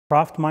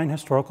Croft Mine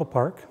Historical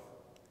Park.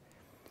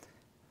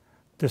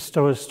 This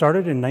was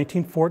started in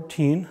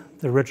 1914,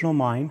 the original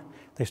mine.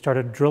 They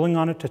started drilling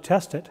on it to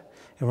test it,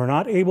 and were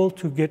not able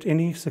to get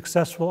any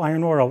successful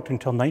iron ore out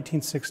until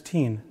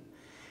 1916.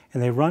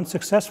 And they run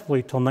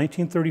successfully till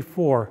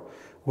 1934,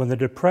 when the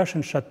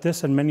Depression shut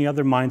this and many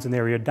other mines in the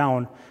area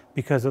down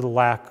because of the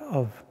lack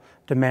of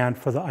demand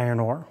for the iron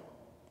ore.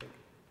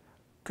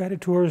 Guided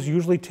tours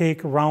usually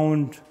take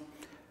around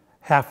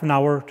half an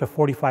hour to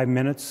 45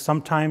 minutes.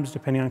 Sometimes,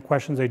 depending on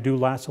questions, they do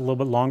last a little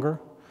bit longer.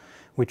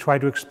 We try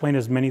to explain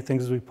as many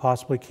things as we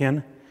possibly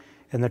can.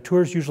 And the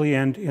tours usually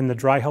end in the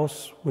dry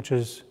house, which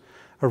is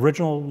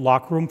original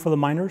locker room for the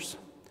miners.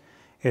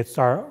 It's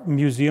our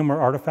museum or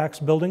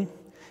artifacts building.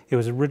 It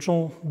was an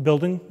original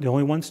building, the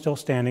only one still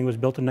standing. It was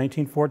built in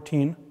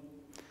 1914.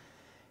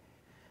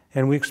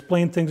 And we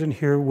explain things in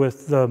here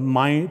with the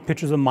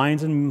pictures of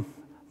mines and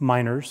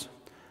miners.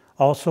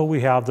 Also, we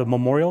have the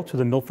memorial to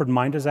the Milford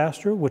mine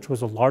disaster, which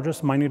was the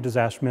largest mining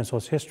disaster in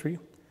Minnesota's history.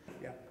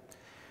 Yeah.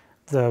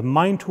 The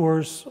mine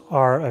tours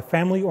are a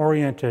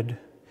family-oriented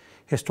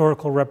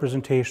historical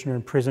representation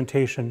and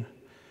presentation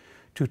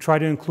to try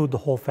to include the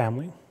whole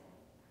family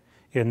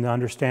in the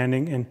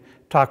understanding and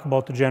talk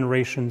about the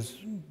generations,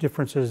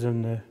 differences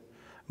in the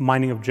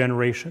mining of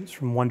generations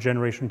from one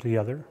generation to the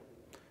other.